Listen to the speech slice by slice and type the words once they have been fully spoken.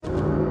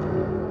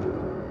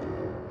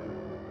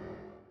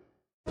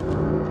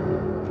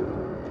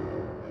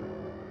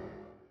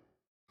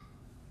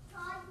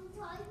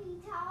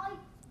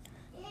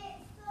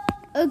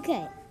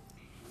Okay,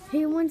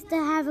 who wants to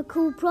have a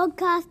cool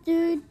podcast,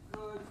 dude?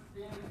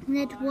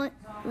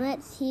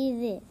 Let's hear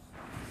this.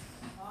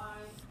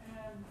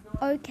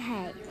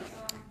 Okay,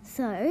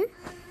 so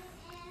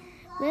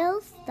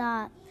we'll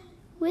start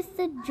with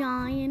the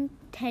giant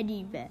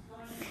teddy bear.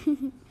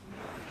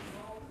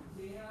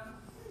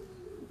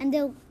 and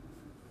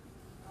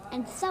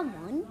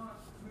someone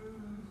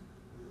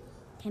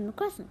came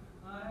across him.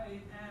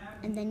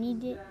 And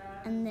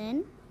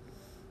then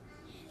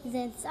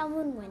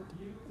someone went.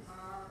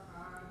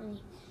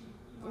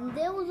 And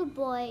there was a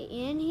boy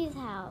in his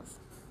house.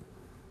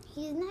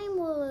 His name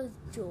was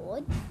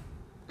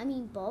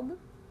Bob.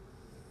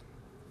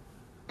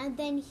 And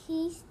then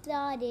he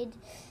started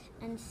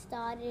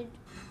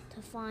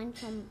to find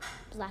some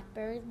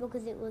blackberries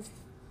because it was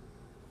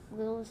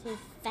his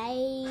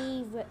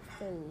favorite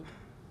food.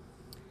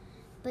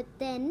 But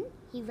then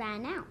he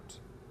ran out.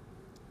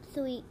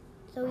 So he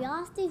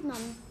asked his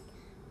mum,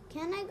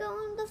 "Can I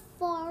go in the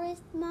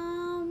forest,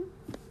 Mum?"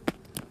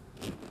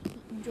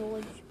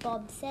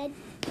 Bob said.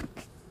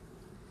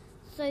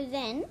 So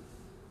then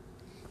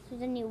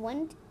he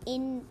went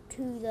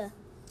into the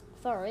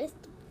forest,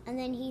 and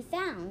then he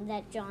found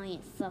that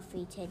giant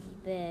fluffy teddy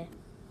bear.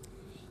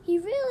 He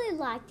really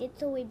liked it,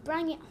 so he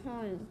brought it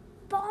home.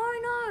 But oh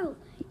no,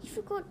 he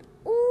forgot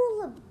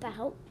all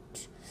about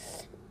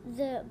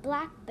the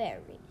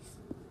blackberries.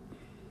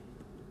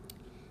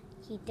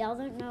 He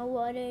doesn't know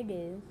what to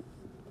do.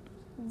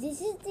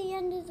 This is the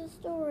end of the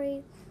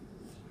story.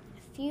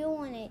 If you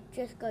want it,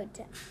 just go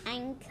to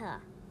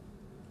Anchor.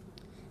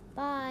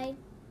 Bye.